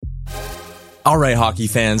All right, hockey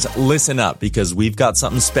fans, listen up because we've got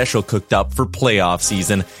something special cooked up for playoff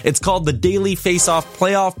season. It's called the Daily Face-Off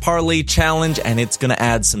Playoff Parlay Challenge, and it's going to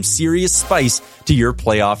add some serious spice to your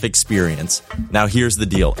playoff experience. Now, here's the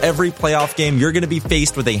deal. Every playoff game, you're going to be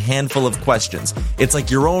faced with a handful of questions. It's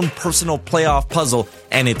like your own personal playoff puzzle,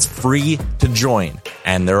 and it's free to join.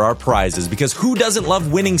 And there are prizes, because who doesn't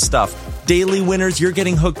love winning stuff? Daily winners, you're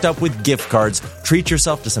getting hooked up with gift cards. Treat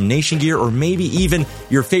yourself to some Nation gear or maybe even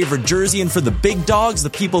your favorite jersey. And for the big dogs, the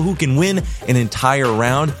people who can win an entire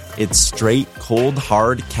round, it's straight, cold,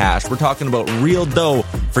 hard cash. We're talking about real dough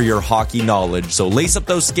for your hockey knowledge. So lace up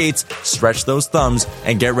those skates, stretch those thumbs,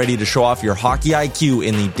 and get ready to show off your hockey IQ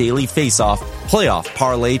in the Daily Face-Off Playoff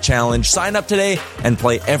Parlay Challenge. Sign up today and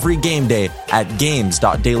play every game day at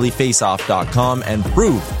games.dailyfaceoff.com and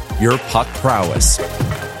prove your puck prowess.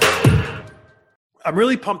 I'm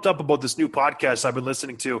really pumped up about this new podcast I've been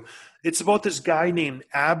listening to. It's about this guy named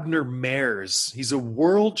Abner Mares. He's a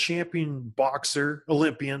world champion boxer,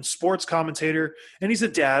 Olympian, sports commentator, and he's a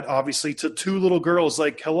dad, obviously, to 2 little girls.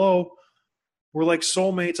 Like, hello, we're like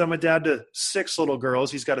soulmates. I'm a dad to 6 little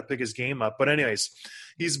girls. He's got to pick his game up. But anyways,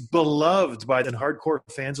 he's beloved by the hardcore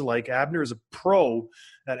fans alike. Abner is a pro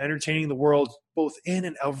at entertaining the world, both in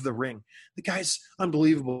and out of the ring. The guy's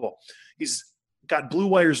unbelievable. He's got Blue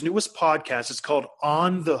Wire's newest podcast. It's called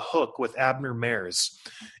On the Hook with Abner Mares.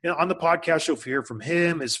 And on the podcast, you'll hear from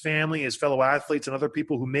him, his family, his fellow athletes, and other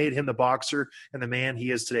people who made him the boxer and the man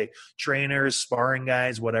he is today. Trainers, sparring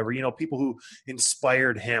guys, whatever, people who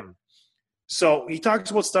inspired him. So he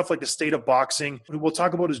talks about stuff like the state of boxing. We'll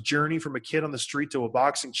talk about his journey from a kid on the street to a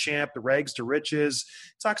boxing champ, the rags to riches.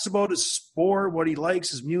 He talks about his sport, what he likes,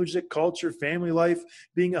 his music, culture, family life,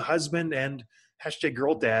 being a husband, and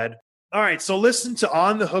 #girl dad. All right, so listen to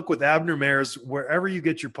On the Hook with Abner Mares wherever you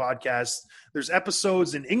get your podcasts. There's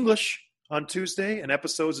episodes in English on Tuesday and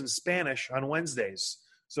episodes in Spanish on Wednesdays.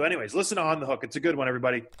 So anyways, listen to On the Hook. It's a good one,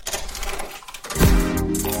 everybody.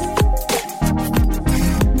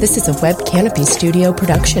 This is a Web Canopy Studio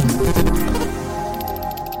production.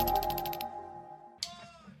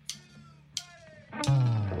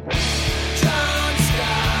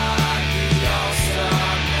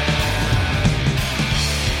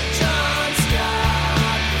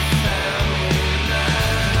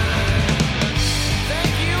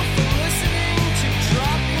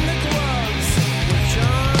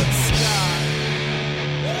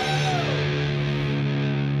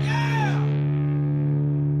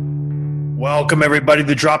 Welcome, everybody,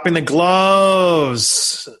 to Dropping the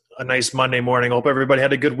Gloves. A nice Monday morning. Hope everybody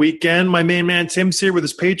had a good weekend. My main man, Tim's here with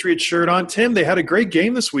his Patriots shirt on. Tim, they had a great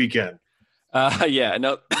game this weekend. Yeah,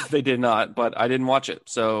 no, they did not, but I didn't watch it,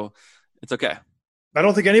 so it's okay. I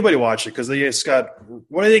don't think anybody watched it because they just got –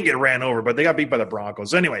 well, they didn't get ran over, but they got beat by the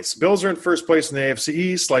Broncos. Anyways, Bills are in first place in the AFC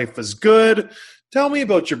East. Life is good. Tell me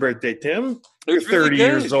about your birthday, Tim. You're 30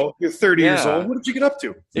 years old. You're 30 years old. What did you get up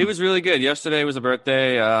to? It was really good. Yesterday was a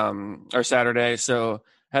birthday, or Saturday, so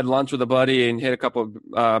had lunch with a buddy and hit a couple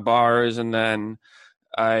of bars, and then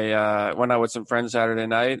I went out with some friends Saturday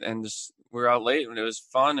night, and just we were out late, and it was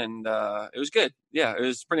fun, and it was good. Yeah, it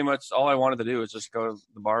was pretty much all I wanted to do was just go to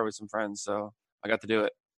the bar with some friends, so I got to do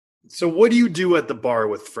it. So what do you do at the bar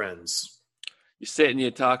with friends? You sit and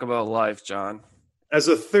you talk about life, John. As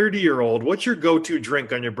a 30-year-old, what's your go-to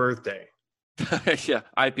drink on your birthday? Yeah,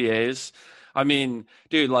 IPAs. I mean,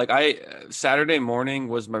 dude, Saturday morning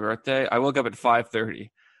was my birthday. I woke up at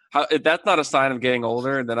 5:30. If that's not a sign of getting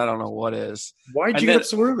older, then I don't know what is. Why'd you get up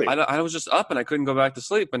so early? I was just up and I couldn't go back to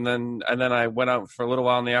sleep. And then I went out for a little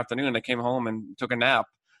while in the afternoon and I came home and took a nap.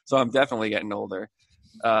 So I'm definitely getting older.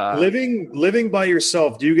 Living by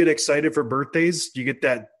yourself, do you get excited for birthdays? Do you get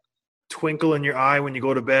that twinkle in your eye when you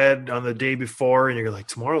go to bed on the day before and you're like,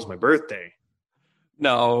 tomorrow's my birthday?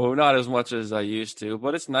 No, not as much as I used to,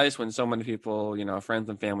 but it's nice when so many people, friends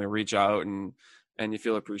and family reach out and you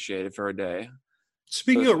feel appreciated for a day.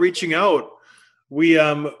 Speaking of reaching out, we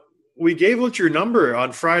gave out your number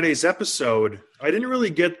on Friday's episode. I didn't really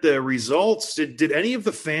get the results. Did any of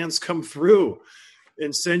the fans come through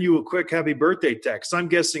and send you a quick happy birthday text? I'm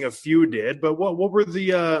guessing a few did, but what were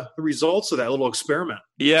the results of that little experiment?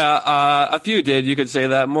 Yeah, a few did. You could say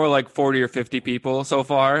that. More like 40 or 50 people so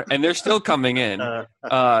far, and they're still coming in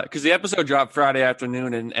because the episode dropped Friday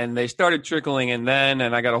afternoon, and they started trickling in then,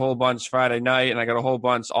 and I got a whole bunch Friday night, and I got a whole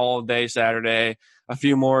bunch all day Saturday, a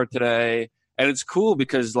few more today, and it's cool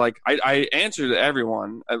because I answered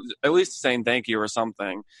everyone, at least saying thank you or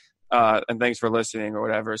something. And thanks for listening or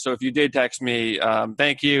whatever. So if you did text me,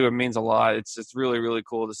 thank you. It means a lot. It's really, really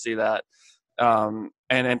cool to see that.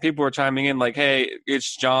 And people were chiming in like, hey,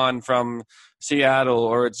 it's John from Seattle,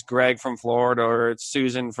 or it's Greg from Florida, or it's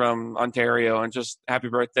Susan from Ontario, and just happy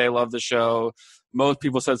birthday, love the show. Most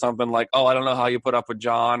people said something like, oh, I don't know how you put up with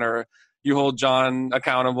John, or you hold John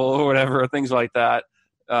accountable, or whatever, things like that.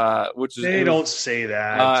 They don't say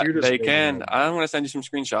that. They can. I'm going to send you some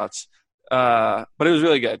screenshots. But it was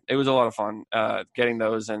really good. It was a lot of fun getting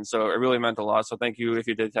those, and so it really meant a lot. So thank you if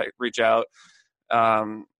you did reach out.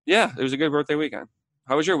 Yeah, it was a good birthday weekend.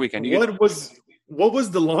 How was your weekend? What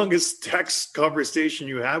was the longest text conversation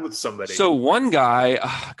you had with somebody? So one guy,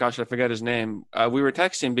 I forget his name. We were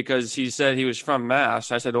texting because he said he was from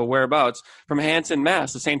Mass. I said, well, whereabouts? From Hanson,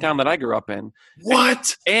 Mass, the same town that I grew up in.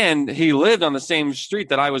 What? And he lived on the same street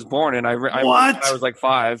that I was born in. I was like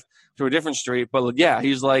 5 to a different street. But yeah,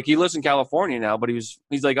 he's like, he lives in California now, but he's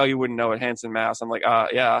like, oh, you wouldn't know it, Hanson, Mass. I'm like,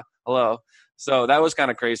 yeah, hello. So that was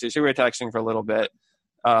kind of crazy. So we were texting for a little bit.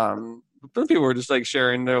 Some people were just like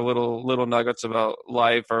sharing their little nuggets about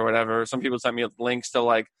life or whatever. Some people sent me links to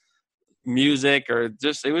like music, or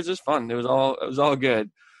just, it was just fun. It was all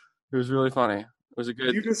good. It was really funny. It was a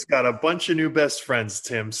good. You just got a bunch of new best friends,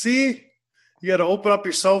 Tim. See, you got to open up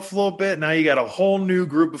yourself a little bit. Now you got a whole new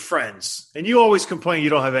group of friends, and you always complain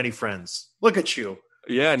you don't have any friends. Look at you.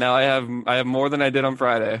 Yeah, now I have more than I did on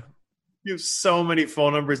Friday. You have so many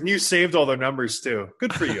phone numbers, and you saved all their numbers too.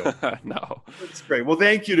 Good for you. No. That's great. Well,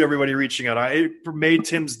 thank you to everybody reaching out. It made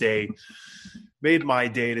Tim's day, made my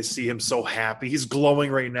day to see him so happy. He's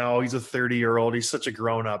glowing right now. He's a 30-year-old. He's such a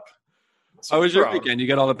grown-up. So how was your weekend? You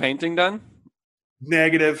got all the painting done?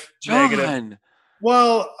 Negative.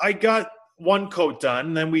 Well, I got one coat done,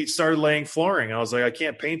 and then we started laying flooring. I was like, I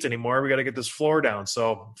can't paint anymore. We got to get this floor down.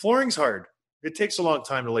 So flooring's hard. It takes a long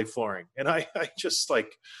time to lay flooring. And I just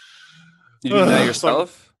like – Did you do that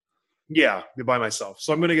yourself? Yeah, by myself.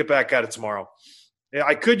 So I'm going to get back at it tomorrow. Yeah,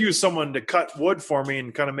 I could use someone to cut wood for me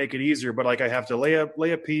and kind of make it easier, but like I have to lay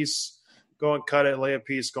a piece, go and cut it, lay a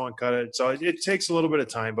piece, go and cut it. So it takes a little bit of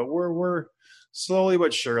time, but we're slowly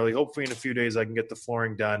but surely. Hopefully in a few days I can get the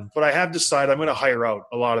flooring done. But I have decided I'm going to hire out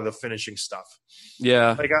a lot of the finishing stuff.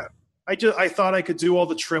 Yeah. Like I thought I could do all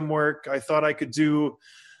the trim work. I thought I could do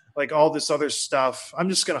like all this other stuff. I'm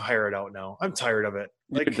just going to hire it out now. I'm tired of it.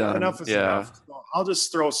 Like enough is enough. So I'll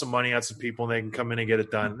just throw some money at some people and they can come in and get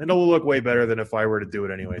it done. And it'll look way better than if I were to do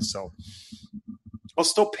it anyway. So I'll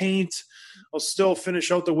still paint. I'll still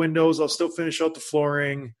finish out the windows. I'll still finish out the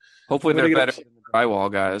flooring. Hopefully they're better than the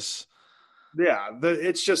drywall guys. Yeah.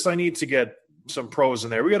 It's just, I need to get some pros in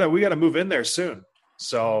there. We gotta move in there soon.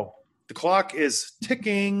 So the clock is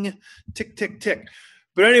ticking, tick, tick, tick.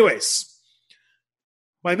 But anyways,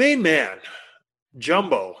 my main man,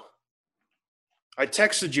 Jumbo, I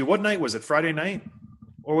texted you. What night was it? Friday night?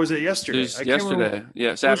 Or was it yesterday? It was yesterday.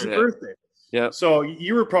 Yeah, Saturday. It was your birthday. Yeah. So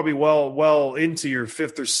you were probably well into your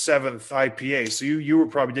 5th or 7th IPA. So you were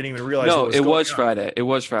probably didn't even realize. No, it was Friday. It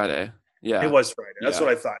was Friday. Yeah. It was Friday. That's what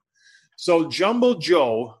I thought. So Jumbo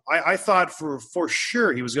Joe, I thought for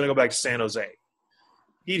sure he was going to go back to San Jose.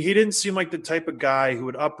 He didn't seem like the type of guy who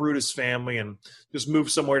would uproot his family and just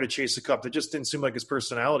move somewhere to chase a cup. That just didn't seem like his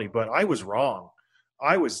personality. But I was wrong.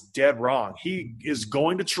 I was dead wrong. He is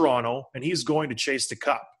going to Toronto, and he's going to chase the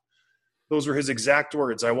cup. Those were his exact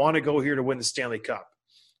words. I want to go here to win the Stanley Cup.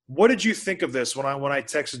 What did you think of this when I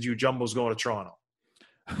texted you Jumbo's going to Toronto?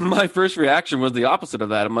 My first reaction was the opposite of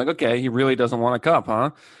that. I'm like, okay, he really doesn't want a cup,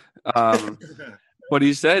 huh? But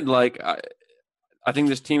he said, like, I think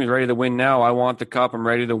this team is ready to win now. I want the cup. I'm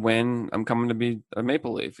ready to win. I'm coming to be a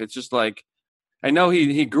Maple Leaf. It's just like, I know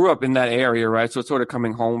he grew up in that area, right? So it's sort of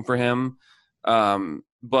coming home for him.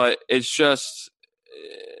 But it's just,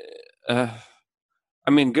 I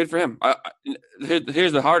mean, good for him.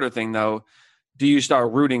 Here's the harder thing, though. Do you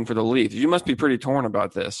start rooting for the Leafs? You must be pretty torn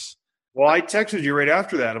about this. Well, I texted you right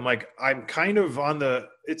after that. I'm like, I'm kind of on the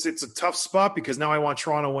 – it's a tough spot because now I want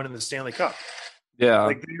Toronto winning the Stanley Cup. Yeah.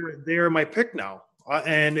 Like they're my pick now.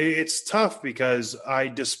 And it's tough because I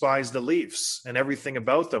despise the Leafs and everything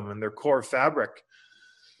about them and their core fabric.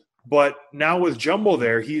 But now with Jumbo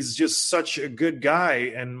there, he's just such a good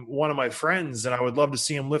guy and one of my friends, and I would love to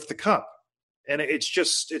see him lift the cup. And it's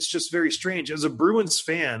just very strange. As a Bruins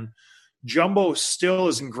fan – Jumbo still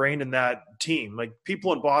is ingrained in that team. Like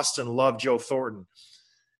people in Boston love Joe Thornton.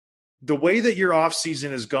 The way that your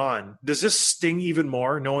offseason is gone, does this sting even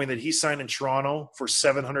more knowing that he signed in Toronto for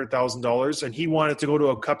 $700,000 and he wanted to go to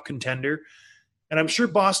a cup contender? And I'm sure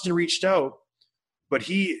Boston reached out, but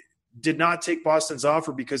he did not take Boston's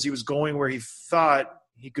offer because he was going where he thought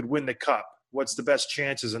he could win the cup. What's the best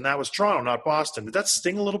chances? And that was Toronto, not Boston. Did that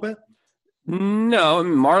sting a little bit? No,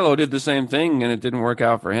 Marlowe did the same thing, and it didn't work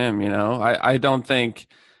out for him. You know, I don't think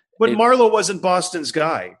But Marleau wasn't Boston's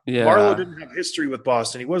guy. Yeah. Marleau didn't have history with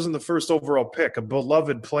Boston. He wasn't the first overall pick, a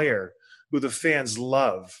beloved player who the fans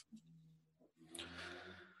love.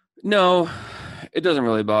 No, it doesn't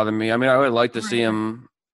really bother me. I mean, I would like to see him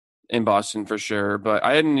in Boston for sure, but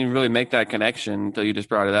I didn't even really make that connection until you just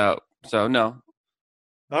brought it out. So, no.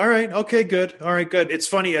 All right. Okay, good. All right, good. It's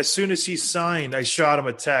funny. As soon as he signed, I shot him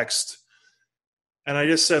a text. And I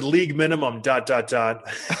just said league minimum, ...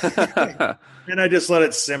 And I just let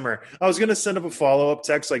it simmer. I was going to send him a follow-up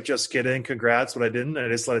text like, just kidding, congrats, but I didn't. I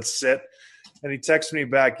just let it sit. And he texted me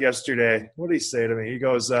back yesterday. What did he say to me? He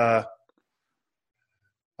goes, I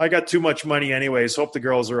got too much money anyways. Hope the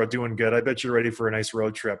girls are doing good. I bet you're ready for a nice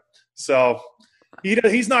road trip. So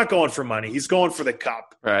he's not going for money. He's going for the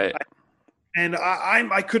cup. Right.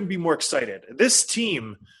 I couldn't be more excited. This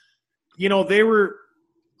team,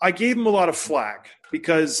 I gave him a lot of flack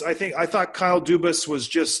because I thought Kyle Dubas was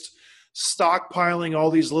just stockpiling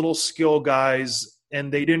all these little skill guys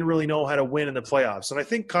and they didn't really know how to win in the playoffs. And I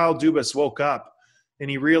think Kyle Dubas woke up and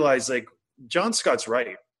he realized, like, John Scott's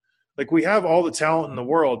right. Like, we have all the talent in the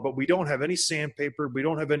world, but we don't have any sandpaper. We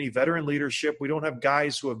don't have any veteran leadership. We don't have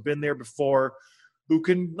guys who have been there before who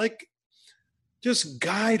can, like, just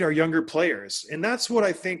guide our younger players. And that's what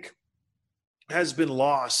I think has been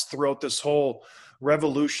lost throughout this whole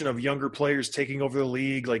revolution of younger players taking over the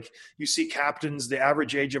league. Like, you see captains, the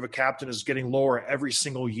average age of a captain is getting lower every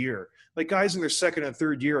single year. Like, guys in their second and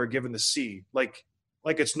third year are given the C. Like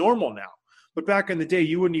it's normal now. But back in the day,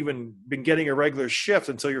 you wouldn't even been getting a regular shift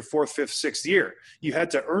until your fourth, fifth, sixth year. You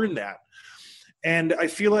had to earn that. And I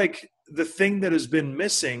feel like the thing that has been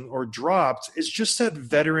missing or dropped is just that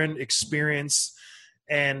veteran experience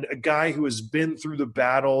and a guy who has been through the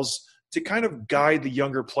battles to kind of guide the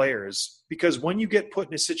younger players. Because when you get put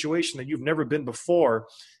in a situation that you've never been before,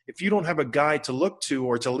 if you don't have a guy to look to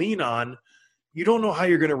or to lean on, you don't know how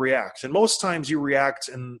you're going to react. And most times you react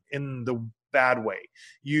in the bad way.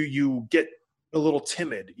 You get a little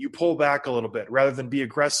timid. You pull back a little bit rather than be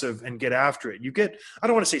aggressive and get after it. You get, I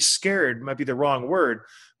don't want to say scared, might be the wrong word,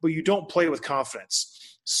 but you don't play with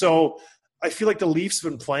confidence. So I feel like the Leafs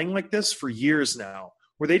have been playing like this for years now,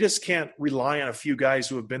 where they just can't rely on a few guys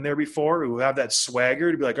who have been there before, who have that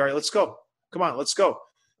swagger to be like, all right, let's go. Come on, let's go.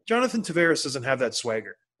 Jonathan Tavares doesn't have that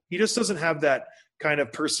swagger. He just doesn't have that kind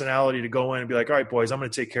of personality to go in and be like, all right, boys, I'm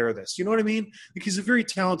going to take care of this. You know what I mean? Like, he's a very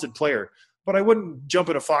talented player, but I wouldn't jump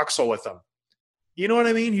in a foxhole with him. You know what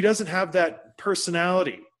I mean? He doesn't have that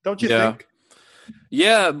personality. Don't you think?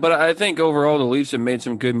 Yeah, but I think overall the Leafs have made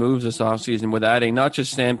some good moves this offseason with adding not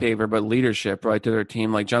just sandpaper, but leadership, right, to their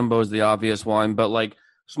team. Like, Jumbo's the obvious one, but like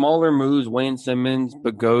smaller moves, Wayne Simmons,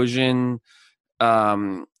 Bogosian,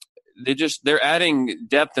 they're adding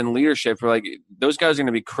depth and leadership. For like, those guys are going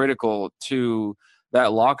to be critical to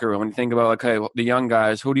that locker room. When you think about, okay, the young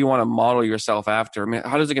guys, who do you want to model yourself after? I mean,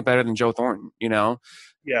 how does it get better than Joe Thornton, you know?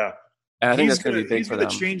 Yeah. And I think that's going to be big for them.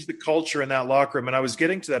 He's going to change the culture in that locker room. And I was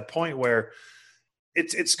getting to that point where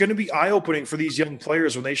it's going to be eye-opening for these young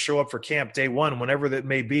players when they show up for camp day one, whenever that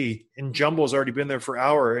may be. And Jumbo's already been there for an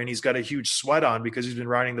hour, and he's got a huge sweat on because he's been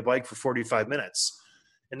riding the bike for 45 minutes.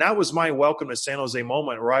 And that was my welcome to San Jose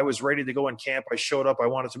moment, where I was ready to go in camp. I showed up. I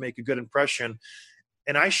wanted to make a good impression.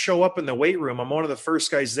 And I show up in the weight room. I'm one of the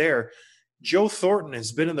first guys there. Joe Thornton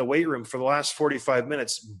has been in the weight room for the last 45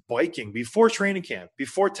 minutes biking before training camp,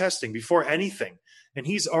 before testing, before anything. And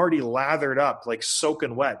he's already lathered up, like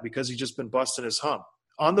soaking wet, because he's just been busting his hump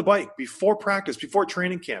on the bike before practice, before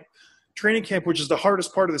training camp, which is the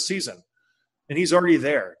hardest part of the season. And he's already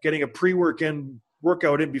there getting a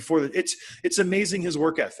workout in before it's amazing, his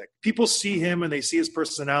work ethic. People see him and they see his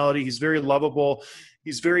personality. He's very lovable.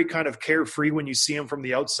 He's very kind of carefree when you see him from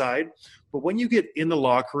the outside. But when you get in the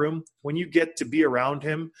locker room, when you get to be around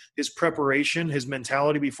him, his preparation, his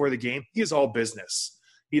mentality before the game, he is all business.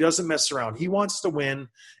 He doesn't mess around. He wants to win,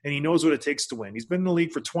 and he knows what it takes to win. He's been in the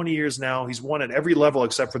league for 20 years now. He's won at every level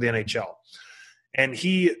except for the NHL. And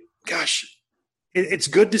it's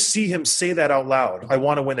good to see him say that out loud. I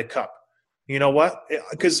want to win the cup. You know what?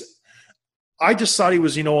 Because I just thought he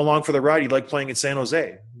was, along for the ride. He liked playing in San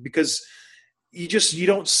Jose because you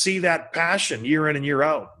don't see that passion year in and year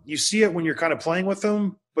out. You see it when you're kind of playing with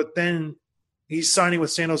him, but then he's signing with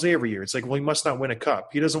San Jose every year. It's like, well, he must not win a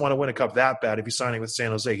cup. He doesn't want to win a cup that bad if he's signing with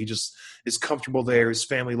San Jose. He just is comfortable there. His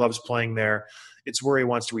family loves playing there. It's where he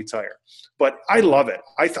wants to retire. But I love it.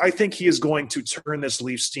 I think he is going to turn this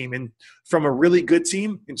Leafs team from a really good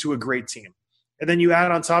team into a great team. And then you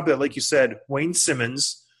add on top of that, like you said, Wayne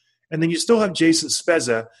Simmons, and then you still have Jason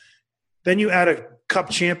Spezza. Then you add a cup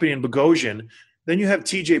champion, Bogosian. Then you have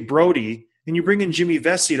TJ Brody, and you bring in Jimmy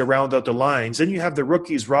Vesey to round out the lines. Then you have the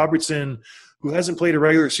rookies, Robertson, who hasn't played a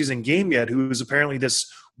regular season game yet, who is apparently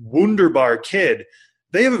this wunderbar kid,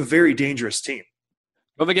 they have a very dangerous team.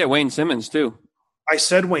 Don't forget Wayne Simmons, too. I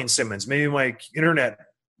said Wayne Simmons. Maybe my internet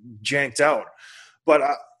janked out. But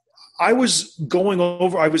I was trying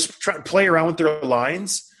to play around with their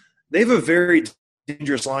lines. They have a very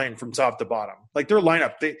dangerous line from top to bottom. Like their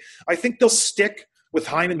lineup, I think they'll stick with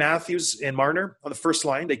Hyman, Matthews, and Marner on the first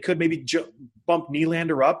line. They could maybe bump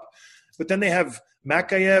Nylander up. But then they have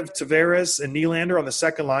Makayev, Tavares, and Nylander on the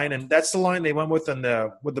second line. And that's the line they went with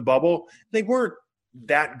with the bubble. They weren't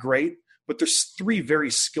that great, but there's three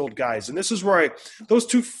very skilled guys. And this is where those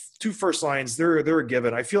two first lines, they're a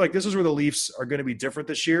given. I feel like this is where the Leafs are going to be different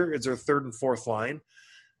this year. It's their third and fourth line.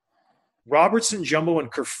 Robertson, Jumbo, and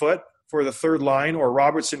Kerfoot for the third line, or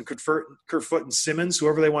Robertson, Kerfoot, and Simmons,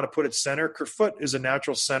 whoever they want to put at center. Kerfoot is a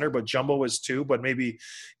natural center, but Jumbo is too, but maybe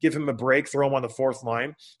give him a break, throw him on the fourth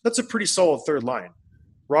line. That's a pretty solid third line.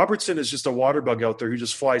 Robertson is just a water bug out there who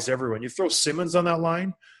just flies everywhere. And you throw Simmons on that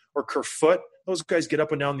line or Kerfoot, those guys get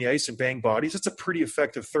up and down the ice and bang bodies. That's a pretty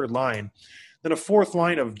effective third line. Then a fourth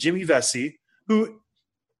line of Jimmy Vesey, who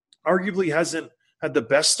arguably hasn't had the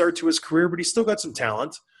best start to his career, but he's still got some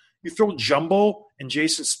talent. You throw Jumbo and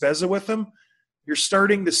Jason Spezza with him, you're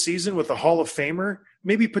starting the season with a Hall of Famer,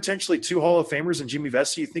 maybe potentially two Hall of Famers and Jimmy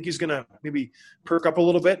Vesey. You think he's going to maybe perk up a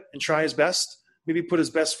little bit and try his best, maybe put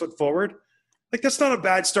his best foot forward? Like, that's not a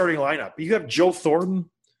bad starting lineup. You have Joe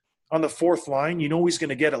Thornton on the fourth line. You know he's going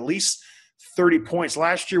to get at least 30 points.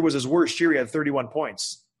 Last year was his worst year. He had 31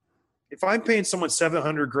 points. If I'm paying someone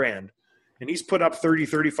 $700,000 and he's put up 30,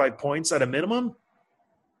 35 points at a minimum,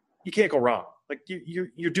 you can't go wrong. Like,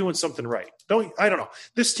 you're doing something right. I don't know.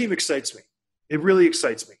 This team excites me. It really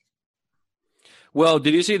excites me. Well,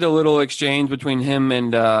 did you see the little exchange between him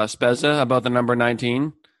and Spezza about the number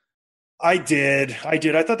 19? I did. I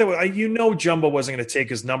thought that Jumbo wasn't going to take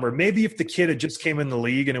his number. Maybe if the kid had just came in the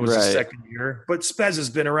league and it was his second year. But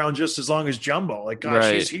Spezza's been around just as long as Jumbo. Like,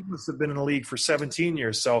 gosh, he must have been in the league for 17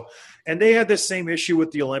 years. So, and they had this same issue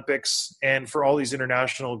with the Olympics and for all these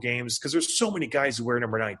international games because there's so many guys who wear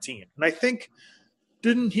number 19. And I think,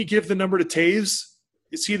 didn't he give the number to Taves?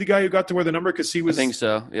 Is he the guy who got to wear the number because he was? I think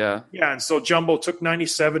so, yeah. Yeah, and so Jumbo took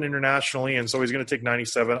 97 internationally, and so he's going to take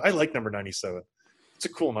 97. I like number 97. It's a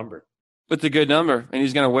cool number. It's a good number, and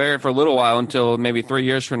he's going to wear it for a little while until maybe 3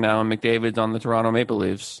 years from now, and McDavid's on the Toronto Maple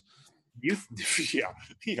Leafs. Yeah,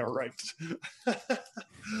 right.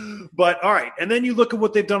 But, all right, and then you look at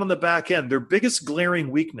what they've done on the back end. Their biggest glaring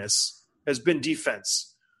weakness has been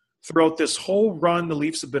defense. Throughout this whole run the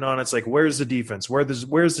Leafs have been on, it's like, where's the defense?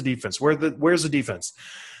 Where's the defense? Where's the defense?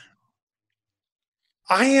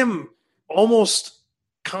 I am almost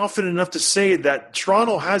confident enough to say that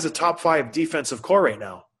Toronto has a top 5 defensive core right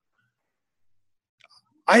now.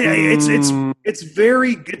 It's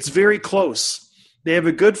very close. They have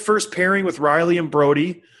a good first pairing with Riley and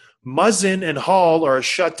Brody. Muzzin and Hall are a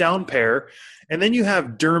shutdown pair. And then you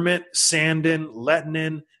have Dermott, Sandin,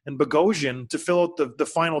 Lettinen, and Bogosian to fill out the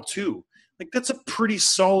final two. Like, that's a pretty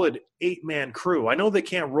solid 8-man crew. I know they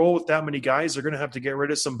can't roll with that many guys. They're going to have to get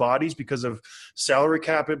rid of some bodies because of salary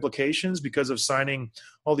cap implications, because of signing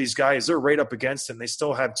all these guys. They're right up against it. And they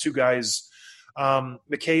still have 2 guys.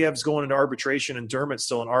 Mikheyev's going into arbitration and Dermott's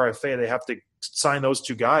still in RFA. They have to sign those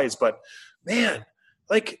 2 guys. But, man,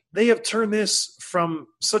 like, they have turned this from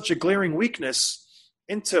such a glaring weakness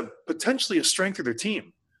into potentially a strength of their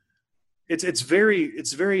team. It was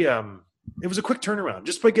a quick turnaround.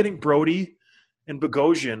 Just by getting Brody and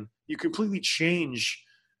Bogosian, you completely change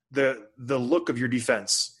the look of your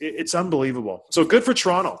defense. It's unbelievable. So good for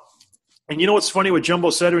Toronto. And you know what's funny? What Jumbo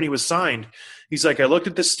said when he was signed, he's like, I looked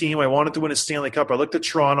at this team. I wanted to win a Stanley Cup. I looked at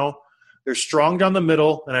Toronto. They're strong down the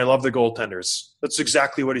middle, and I love the goaltenders. That's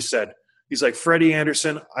exactly what he said. He's like, Freddie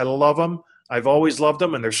Anderson, I love him. I've always loved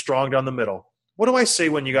them, and they're strong down the middle. What do I say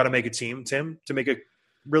when you got to make a team, Tim, to make a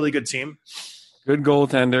really good team? Good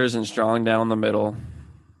goaltenders and strong down the middle.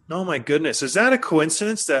 Oh, my goodness. Is that a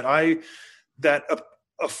coincidence that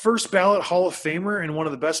a first ballot Hall of Famer and one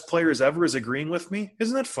of the best players ever is agreeing with me?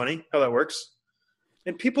 Isn't that funny how that works?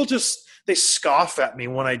 And people they scoff at me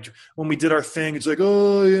when we did our thing. It's like,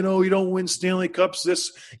 oh, you don't win Stanley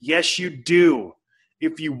Cups. Yes, you do.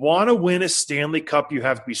 If you want to win a Stanley Cup, you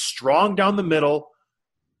have to be strong down the middle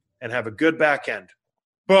and have a good back end.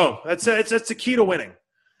 Boom. That's the key to winning.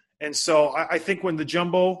 And so I think when the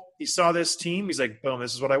Jumbo, he saw this team, he's like, boom,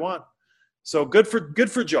 this is what I want. So good for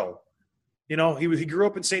Joe. He grew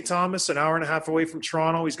up in St. Thomas, an hour and a half away from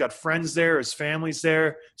Toronto. He's got friends there. His family's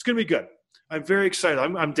there. It's going to be good. I'm very excited.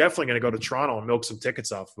 I'm definitely going to go to Toronto and milk some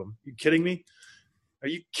tickets off of them. Are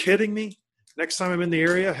you kidding me? Next time I'm in the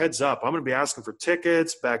area, heads up. I'm going to be asking for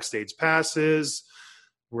tickets, backstage passes.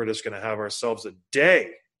 We're just going to have ourselves a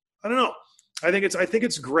day. I don't know. I think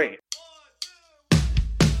it's great.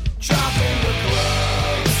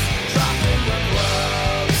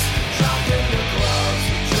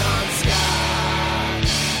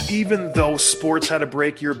 Even though sports had a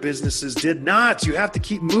break, your businesses did not. You have to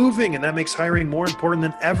keep moving, and that makes hiring more important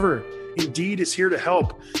than ever. Indeed is here to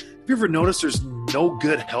help. Have you ever noticed there's no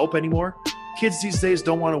good help anymore? Kids these days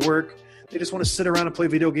don't want to work. They just want to sit around and play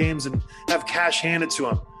video games and have cash handed to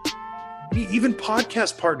them. Even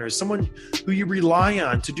podcast partners, someone who you rely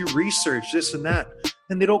on to do research, this and that,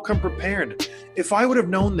 and they don't come prepared. If I would have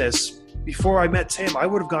known this before I met Tim, I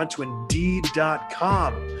would have gone to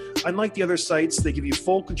Indeed.com. Unlike the other sites, they give you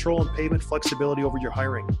full control and payment flexibility over your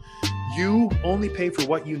hiring. You only pay for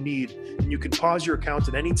what you need, and you can pause your account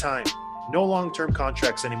at any time. No long-term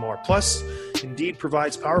contracts anymore. Plus, Indeed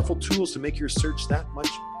provides powerful tools to make your search that much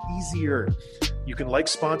easier. You can like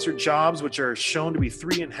sponsored jobs, which are shown to be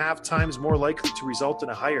 3.5 times more likely to result in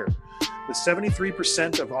a hire. With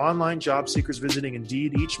 73% of online job seekers visiting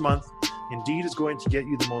Indeed each month, Indeed is going to get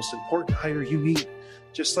you the most important hire you need,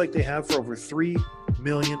 just like they have for over 3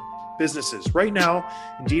 million businesses. Right now,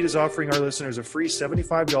 Indeed is offering our listeners a free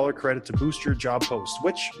 $75 credit to boost your job post,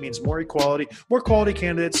 which means more quality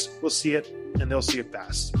candidates will see it, and they'll see it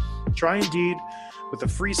fast. Try Indeed with a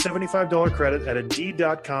free $75 credit at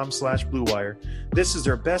Indeed.com/Blue Wire. This is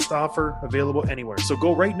their best offer available anywhere. So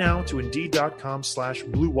go right now to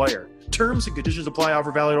Indeed.com/Blue Wire. Terms and conditions apply.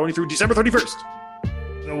 Offer valid only through December 31st.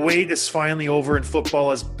 The wait is finally over and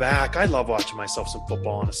football is back. I love watching myself some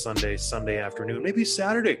football on a Sunday afternoon, maybe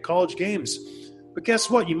Saturday, college games. But guess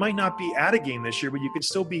what? You might not be at a game this year, but you can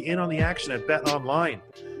still be in on the action at BetOnline.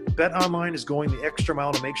 BetOnline is going the extra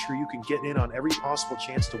mile to make sure you can get in on every possible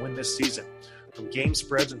chance to win this season. From game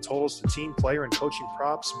spreads and totals to team, player, and coaching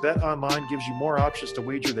props, BetOnline gives you more options to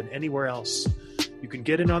wager than anywhere else. You can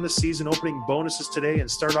get in on the season opening bonuses today and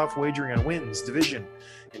start off wagering on wins, division,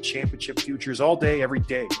 and championship futures all day, every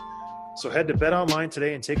day. So head to BetOnline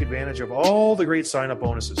today and take advantage of all the great sign-up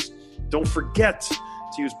bonuses. Don't forget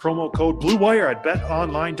to use promo code BlueWire at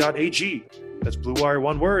betonline.ag. That's BlueWire,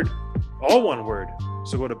 one word, all one word.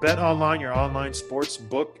 So go to BetOnline, your online sports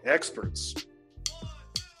book experts.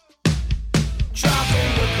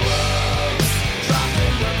 Dropping the gloves,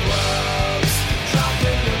 dropping the gloves,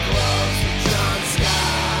 dropping the gloves, John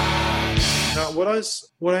Scott. Now,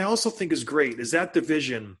 what I also think is great is that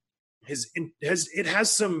division has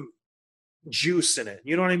some juice in it.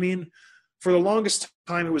 You know what I mean? For the longest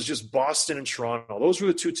time, it was just Boston and Toronto. Those were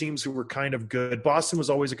the two teams who were kind of good. Boston was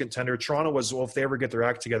always a contender. Toronto was, well, if they ever get their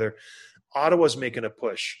act together. Ottawa's making a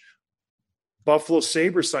push. Buffalo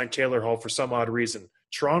Sabres signed Taylor Hall for some odd reason.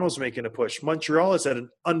 Toronto's making a push. Montreal has had an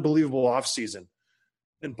unbelievable offseason.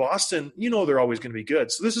 And Boston, they're always going to be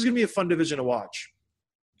good. So this is going to be a fun division to watch.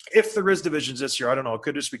 If there is divisions this year, I don't know. It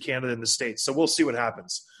could just be Canada and the States. So we'll see what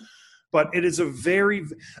happens. But it is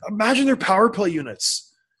imagine their power play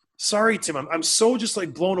units. Sorry, Tim. I'm so just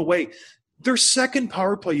blown away. Their second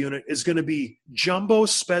power play unit is going to be Jumbo,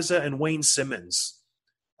 Spezza, and Wayne Simmons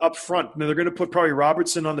up front. And they're going to put probably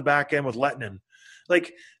Robertson on the back end with Lettinen.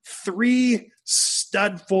 3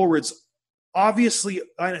 stud forwards, obviously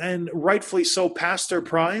and rightfully so past their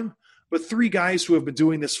prime, but 3 guys who have been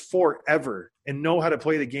doing this forever and know how to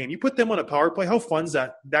play the game. You put them on a power play, how fun's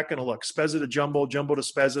that going to look? Spezza to Jumbo, Jumbo to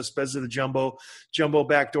Spezza, Spezza to Jumbo, Jumbo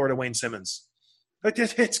backdoor to Wayne Simmons.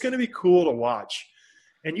 It's going to be cool to watch.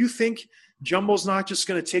 And you think Jumbo's not just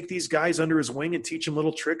going to take these guys under his wing and teach them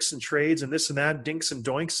little tricks and trades and this and that, dinks and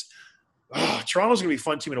doinks? Oh, Toronto's going to be a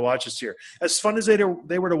fun team to watch this year. As fun as they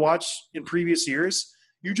were to watch in previous years,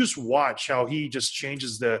 you just watch how he just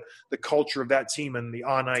changes the culture of that team and the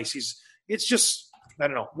on ice. It's just, I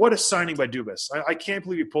don't know. What a signing by Dubas. I can't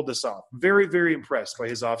believe he pulled this off. Very, very impressed by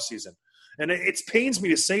his offseason. And it pains me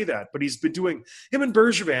to say that, but he's been doing – him and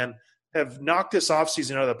Bergevin have knocked this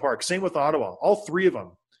offseason out of the park. Same with Ottawa. All 3 of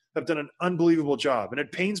them have done an unbelievable job. And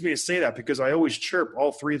it pains me to say that because I always chirp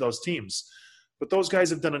all 3 of those teams. But those guys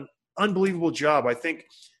have done an unbelievable job. I think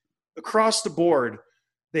across the board,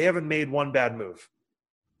 they haven't made one bad move.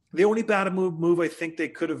 The only bad move I think they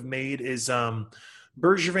could have made is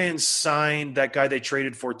Bergevin signed that guy they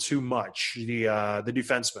traded for too much, the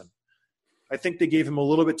defenseman. I think they gave him a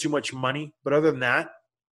little bit too much money, but other than that,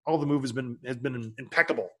 all the move has been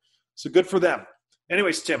impeccable. So good for them.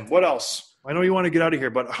 Anyways, Tim, what else? I know you want to get out of here,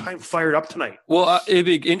 but I'm fired up tonight. Well, it'd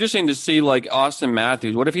be interesting to see Austin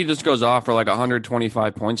Matthews. What if he just goes off for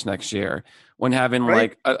 125 points next year? when having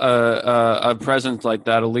Right. like a presence like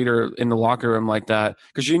that, a leader in the locker room like that,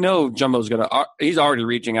 because Jumbo's he's already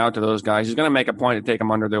reaching out to those guys. He's gonna make a point to take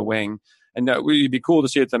them under their wing, and that would be cool to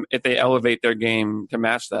see if they elevate their game to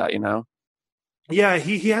match that. Yeah,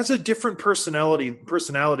 he has a different personality,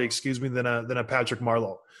 than a Patrick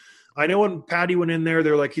Marleau. I know when Patty went in there,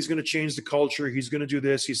 they're like, he's going to change the culture. He's going to do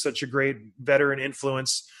this. He's such a great veteran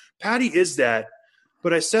influence. Patty is that.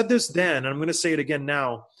 But I said this then, and I'm going to say it again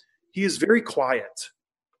now. He is very quiet.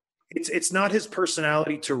 It's not his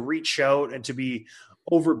personality to reach out and to be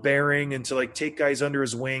overbearing and to like take guys under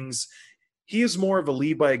his wings. He is more of a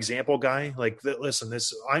lead by example guy. Like, listen,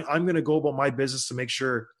 I'm going to go about my business to make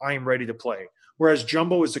sure I am ready to play. Whereas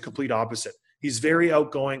Jumbo is the complete opposite. He's very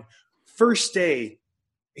outgoing. First day,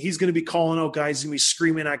 he's going to be calling out guys. He's going to be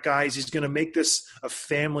screaming at guys. He's going to make this a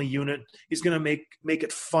family unit. He's going to make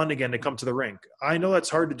it fun again to come to the rink. I know that's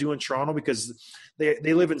hard to do in Toronto because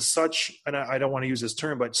they live in such, and I don't want to use this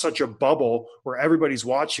term, but such a bubble where everybody's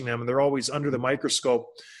watching them and they're always under the microscope.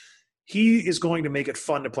 He is going to make it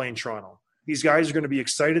fun to play in Toronto. These guys are going to be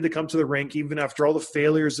excited to come to the rink, even after all the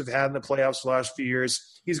failures they've had in the playoffs the last few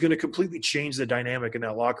years. He's going to completely change the dynamic in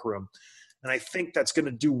that locker room. And I think that's going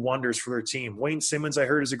to do wonders for their team. Wayne Simmons, I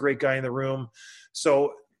heard, is a great guy in the room.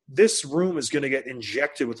 So this room is going to get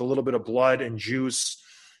injected with a little bit of blood and juice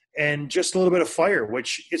and just a little bit of fire,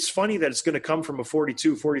 which it's funny that it's going to come from a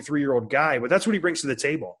 42, 43-year-old guy, but that's what he brings to the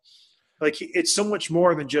table. Like, it's so much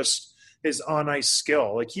more than just his on-ice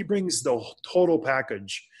skill. Like, he brings the total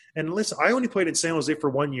package. And listen, I only played in San Jose for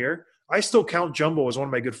 1 year. I still count Jumbo as one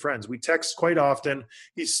of my good friends. We text quite often.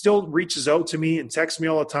 He still reaches out to me and texts me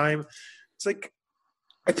all the time. It's like,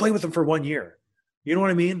 I played with him for 1 year. You know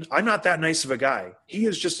what I mean? I'm not that nice of a guy. He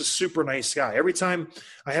is just a super nice guy. Every time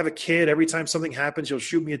I have a kid, every time something happens, he'll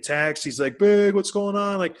shoot me a text. He's like, "Big, what's going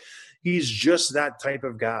on?" Like, he's just that type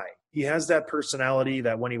of guy. He has that personality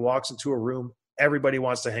that when he walks into a room, everybody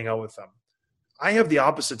wants to hang out with him. I have the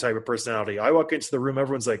opposite type of personality. I walk into the room,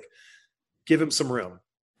 everyone's like, give him some room.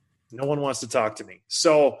 No one wants to talk to me.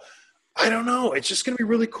 So I don't know. It's just going to be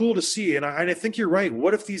really cool to see. And I think you're right.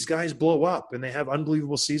 What if these guys blow up and they have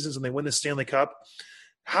unbelievable seasons and they win the Stanley Cup?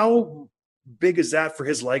 How big is that for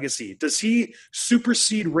his legacy? Does he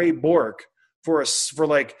supersede Ray Bourque for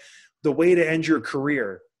like the way to end your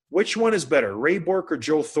career? Which one is better, Ray Bourque or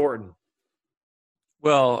Joe Thornton?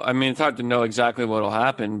 Well, I mean, it's hard to know exactly what will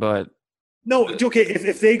happen, but no, okay.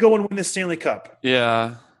 If they go and win the Stanley Cup,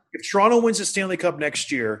 yeah. If Toronto wins the Stanley Cup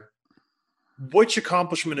next year, which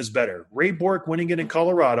accomplishment is better? Ray Bourque winning it in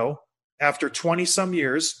Colorado after 20-some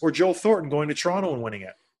years, or Joe Thornton going to Toronto and winning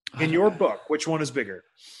it? In your book, which one is bigger?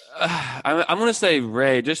 I'm going to say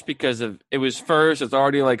Ray, just because it was first. It's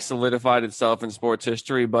already like solidified itself in sports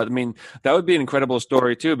history. But I mean, that would be an incredible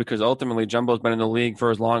story too, because ultimately Jumbo's been in the league for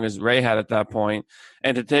as long as Ray had at that point,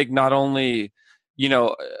 and to take not only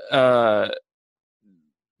the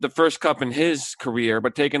first cup in his career,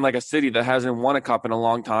 but taking like a city that hasn't won a cup in a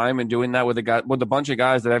long time and doing that with a bunch of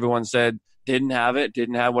guys that everyone said didn't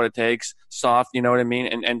have what it takes, soft, you know what I mean,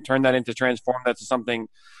 and turn that into transform that to something,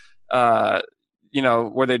 where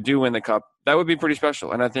they do win the cup. That would be pretty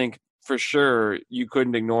special. And I think for sure you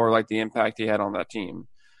couldn't ignore like the impact he had on that team.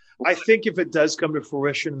 I think if it does come to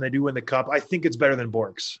fruition and they do win the cup, I think it's better than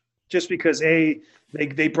Bourque's. Just because they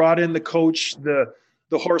brought in the coach, the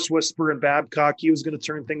horse whisperer in Babcock. He was going to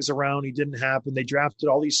turn things around. He didn't happen. They drafted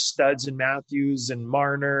all these studs in Matthews and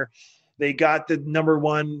Marner. They got the number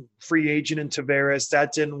one free agent in Tavares.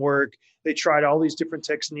 That didn't work. They tried all these different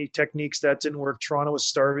techniques. That didn't work. Toronto was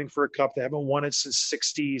starving for a cup. They haven't won it since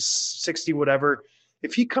 60 whatever.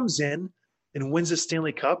 If he comes in and wins a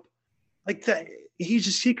Stanley Cup, like that,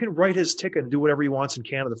 he can write his ticket and do whatever he wants in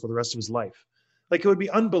Canada for the rest of his life. Like, it would be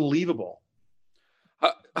unbelievable.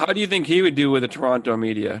 How do you think he would do with the Toronto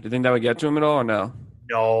media? Do you think that would get to him at all or no?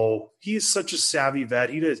 No, he is such a savvy vet.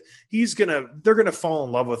 They're gonna fall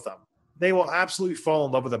in love with him. They will absolutely fall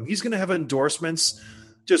in love with him. He's gonna have endorsements.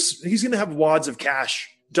 He's gonna have wads of cash,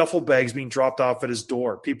 duffel bags being dropped off at his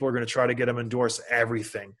door. People are gonna try to get him endorse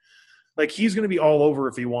everything. Like, he's gonna be all over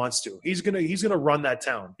if he wants to. He's gonna run that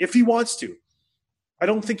town if he wants to. I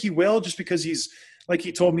don't think he will, just because he's, like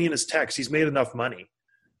he told me in his text, he's made enough money.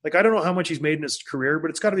 Like, I don't know how much he's made in his career, but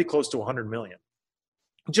it's got to be close to $100 million.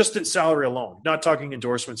 Just in salary alone, not talking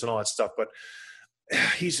endorsements and all that stuff. But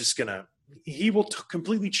he's just he will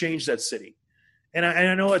completely change that city. And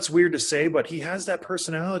I know it's weird to say, but he has that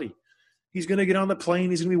personality. He's going to get on the plane.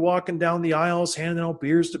 He's going to be walking down the aisles, handing out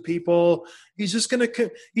beers to people. He's going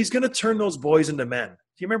to turn those boys into men. Do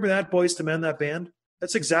you remember that Boys to Men, that band?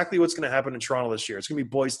 That's exactly what's going to happen in Toronto this year. It's going to be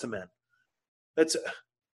Boys to Men.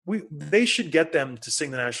 They should get them to sing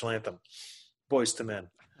the national anthem. Boys to Men.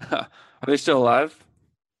 Are they still alive?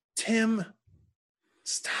 Tim,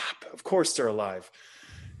 stop. Of course they're alive.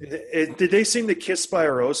 Did they sing the Kiss by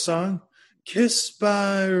a Rose song? Kiss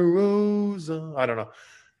by a Rose. I don't know.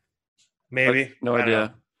 Maybe. No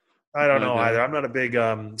idea. I don't know idea. either. I'm not a big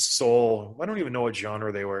soul. I don't even know what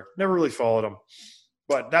genre they were. Never really followed them.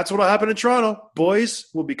 But that's what'll happen in Toronto. Boys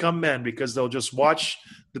will become men because they'll just watch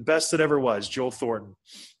the best that ever was. Joe Thornton,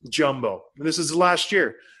 Jumbo. And this is the last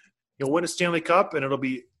year. He'll win a Stanley Cup, and it'll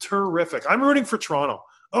be terrific. I'm rooting for Toronto.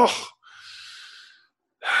 Oh.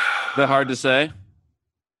 Is that hard to say?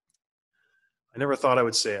 I never thought I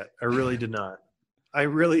would say it. I really did not. I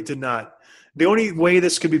really did not. The only way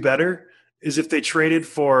this could be better is if they traded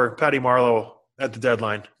for Patty Marleau at the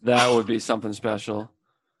deadline. That would be something special.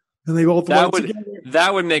 And they both That won would together.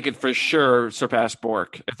 that would make it for sure surpass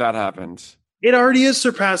Bork if that happens. It already is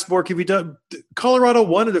surpassed Bork. If he done, Colorado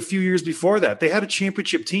won it a few years before that. They had a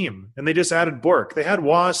championship team, and they just added Bork. They had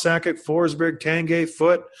Waugh, Sakic, Forsberg, Tanguay,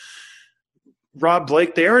 Foote, Rob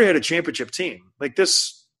Blake. They already had a championship team. Like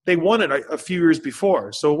this, they won it a few years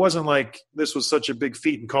before. So it wasn't like this was such a big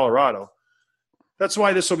feat in Colorado. That's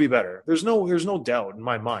why this will be better. There's no doubt in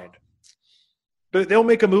my mind. But they'll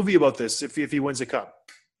make a movie about this if he wins a cup.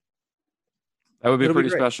 That would be It'll be pretty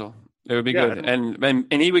great. special. It would be Yeah. good.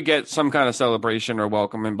 And he would get some kind of celebration or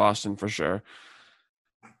welcome in Boston for sure.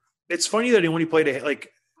 It's funny that he only played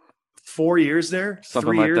like 4 years there, Something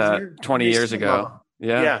 3 like years that. there. 20 They years still ago. love him.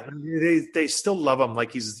 Yeah. Yeah, they still love him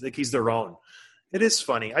like he's their own. It is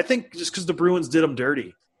funny. I think just because the Bruins did him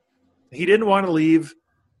dirty, he didn't want to leave.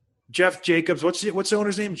 Jeff Jacobs, what's the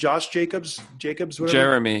owner's name? Josh Jacobs,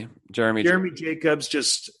 whatever. Jeremy Jacobs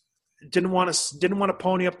just didn't want to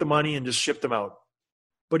pony up the money and just shipped him out.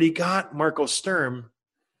 But he got Marco Sturm.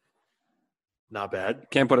 Not bad.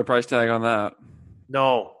 Can't put a price tag on that.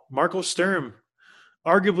 No, Marco Sturm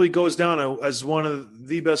arguably goes down as one of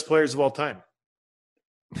the best players of all time.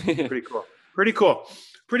 Pretty cool.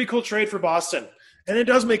 Pretty cool trade for Boston. And it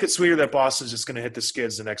does make it sweeter that Boston's just going to hit the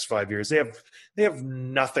skids the next 5 years. They have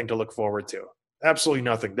nothing to look forward to. Absolutely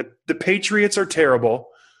nothing. The Patriots are terrible.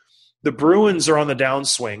 The Bruins are on the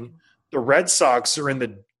downswing. The Red Sox are in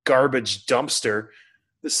the garbage dumpster.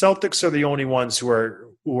 The Celtics are the only ones who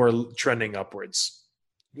are trending upwards.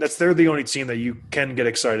 They're the only team that you can get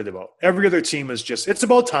excited about. Every other team is just, it's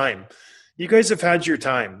about time. You guys have had your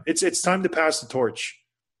time. It's time to pass the torch.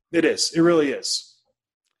 It is. It really is.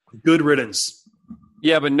 Good riddance.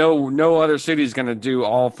 Yeah, but no other city is going to do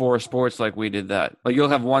all four sports like we did that. Like you'll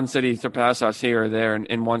have one city surpass us here or there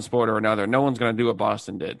in one sport or another. No one's going to do what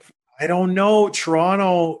Boston did. I don't know.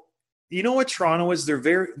 Toronto, you know what Toronto is? The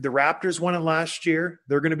Raptors won it last year.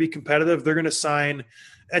 They're going to be competitive. They're going to sign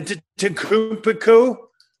Antetokounmpo,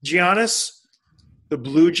 Giannis. The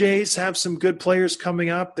Blue Jays have some good players coming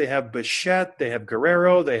up. They have Bichette. They have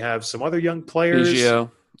Guerrero. They have some other young players. Biggio,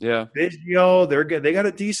 yeah. Biggio, they're good. They got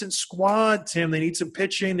a decent squad, Tim. They need some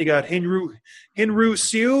pitching. They got Hinru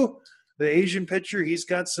Siu, the Asian pitcher. He's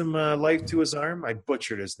got some life to his arm. I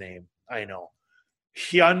butchered his name. I know.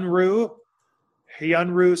 Hyunru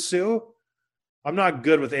Siu. I'm not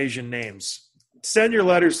good with Asian names. Send your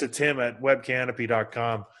letters to Tim at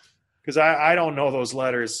webcanopy.com because I don't know those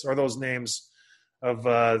letters or those names of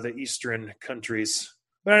the Eastern countries.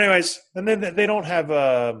 But anyways, and then they don't have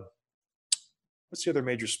what's the other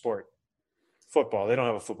major sport? Football. They don't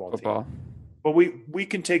have a football team. But we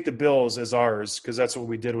can take the Bills as ours because that's what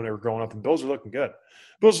we did when we were growing up. And Bills are looking good.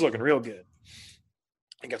 Bills are looking real good.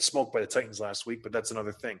 I got smoked by the Titans last week, but that's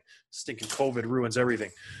another thing. Stinking COVID ruins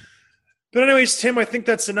everything. But anyways, Tim, I think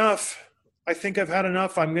that's enough. I think I've had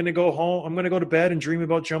enough. I'm going to go home. I'm going to go to bed and dream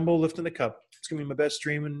about Jumbo lifting the cup. It's going to be my best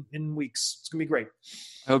dream in weeks. It's going to be great.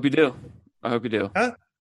 I hope you do. Huh?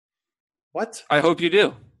 What? I hope you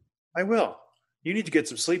do. I will. You need to get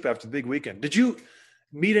some sleep after the big weekend. Did you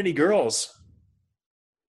meet any girls?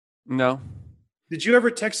 No. Did you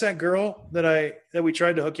ever text that girl that we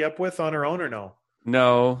tried to hook you up with on her own or no?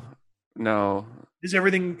 No. Is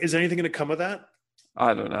anything going to come of that?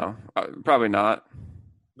 I don't know. Probably not.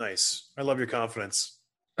 Nice. I love your confidence.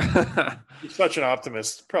 You're such an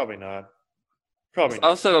optimist. Probably not.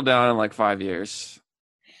 I'll settle down in like 5 years.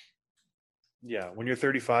 Yeah, when you're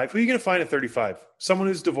 35. Who are you going to find at 35? Someone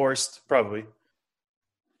who's divorced, probably. I'm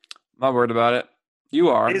not worried about it. You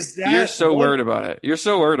are. You're so worried about it. You're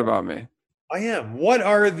so worried about me. I am. What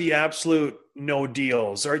are the absolute no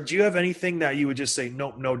deals? Or do you have anything that you would just say,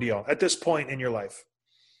 nope, no deal at this point in your life?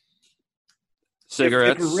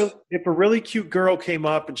 Cigarettes. If a really cute girl came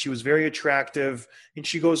up and she was very attractive and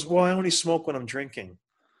she goes, well, I only smoke when I'm drinking.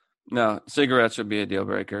 No, cigarettes would be a deal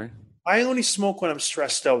breaker. I only smoke when I'm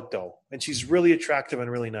stressed out, though. And she's really attractive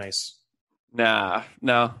and really nice. Nah,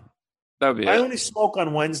 no. That would be I it. only smoke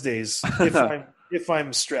on Wednesdays if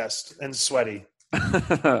I'm stressed and sweaty.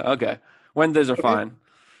 Okay. Wednesdays are fine.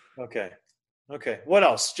 Okay. What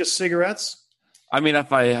else? Just cigarettes? I mean,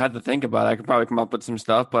 if I had to think about it, I could probably come up with some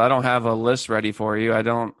stuff, but I don't have a list ready for you.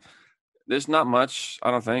 There's not much,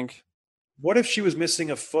 I don't think. What if she was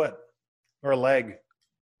missing a foot or a leg,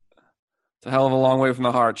 It's a hell of a long way from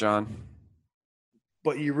the heart, John.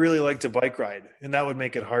 but you really like to bike ride, and that would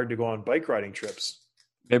make it hard to go on bike riding trips?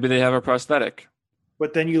 Maybe they have a prosthetic.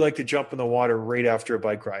 But then you like to jump in the water right after a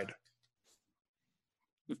bike ride.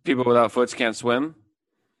 People without foots can't swim.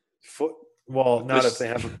 Well, not if they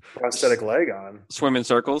have a prosthetic leg on. Swim in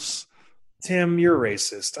circles. Tim, you're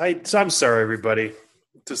racist. I'm sorry, everybody,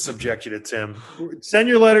 to subject you to Tim. Send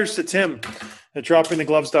your letters to Tim at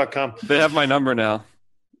droppingthegloves.com. They have my number now.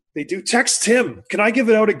 They do. Text Tim. Can I give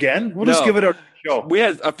it out again? We'll just No. give it out on the show. We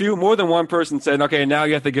had more than one person said, okay, now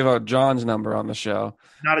you have to give out John's number on the show.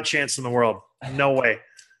 Not a chance in the world. No way.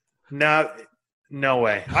 No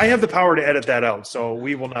way. I have the power to edit that out, so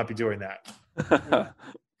we will not be doing that.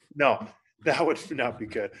 No, that would not be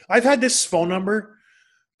good. I've had this phone number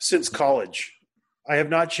since college. I have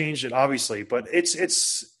not changed it, obviously, but it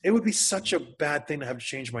would be such a bad thing to have to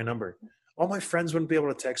change my number. All my friends wouldn't be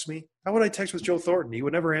able to text me. How would I text with Joe Thornton? He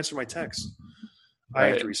would never answer my text. I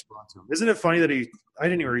have to respond to him. Isn't it funny that I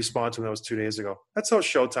didn't even respond to him? That was 2 days ago. That's how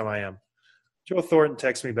Showtime I am. Joe Thornton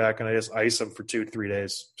texts me back, and I just ice him for 2-3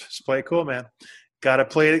 days. Just play it cool, man. Got to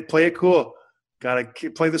play it cool. Got to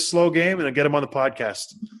play the slow game and then get him on the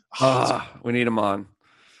podcast. We need him on.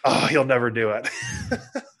 Oh, he'll never do it.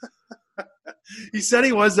 He said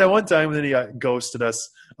he was that one time, and then he ghosted us,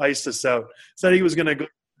 iced us out. Said he was going to go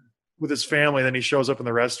with his family, then he shows up in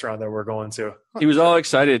the restaurant that we're going to. He was all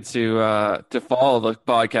excited to follow the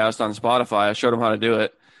podcast on Spotify. I showed him how to do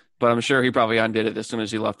it, but I'm sure he probably undid it as soon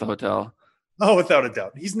as he left the hotel. Oh, without a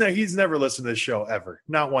doubt. He's never listened to this show ever.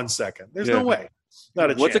 Not 1 second. There's no way. Not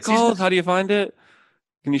a chance. What's it called? How do you find it?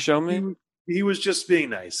 Can you show me? He was just being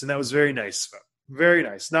nice, and that was very nice. Very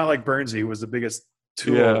nice. Not like Bernsey, who was the biggest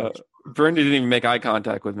tool. Yeah. Bernie didn't even make eye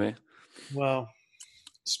contact with me. Well,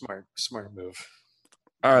 smart move.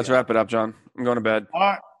 All right, let's wrap it up, John. I'm going to bed.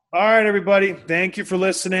 All right, everybody. Thank you for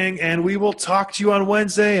listening, and we will talk to you on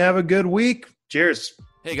Wednesday. Have a good week. Cheers.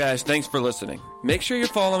 Hey guys, thanks for listening. Make sure you're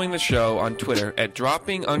following the show on Twitter at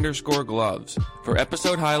dropping_gloves for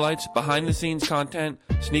episode highlights, behind the scenes content,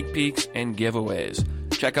 sneak peeks, and giveaways.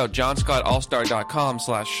 Check out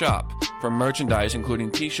johnscottallstar.com/shop for merchandise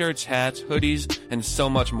including t-shirts, hats, hoodies, and so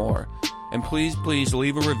much more. And please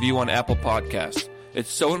leave a review on Apple Podcasts.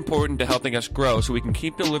 It's so important to helping us grow so we can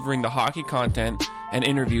keep delivering the hockey content and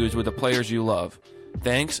interviews with the players you love.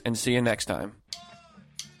 Thanks, and see you next time.